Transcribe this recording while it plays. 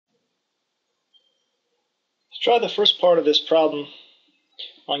Try the first part of this problem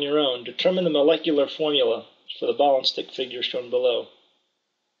on your own. Determine the molecular formula for the ball and stick figure shown below.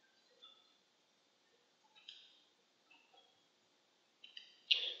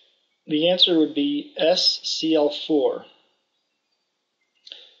 The answer would be SCl4.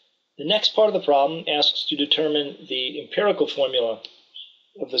 The next part of the problem asks to determine the empirical formula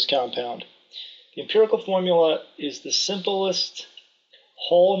of this compound. The empirical formula is the simplest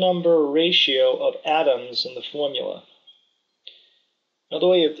whole number ratio of atoms in the formula. Another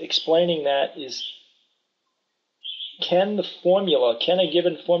way of explaining that is, can a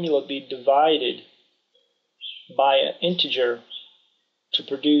given formula be divided by an integer to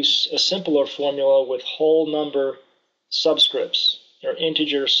produce a simpler formula with whole number subscripts, or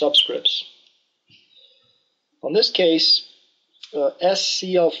integer subscripts? In this case,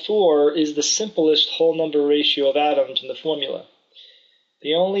 SCl4 is the simplest whole number ratio of atoms in the formula.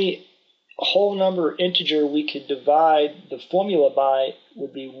 The only whole number integer we could divide the formula by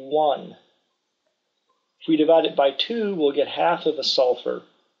would be 1. If we divide it by 2, we'll get half of a sulfur,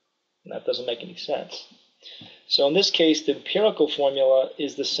 and that doesn't make any sense. So in this case, the empirical formula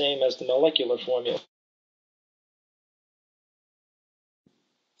is the same as the molecular formula.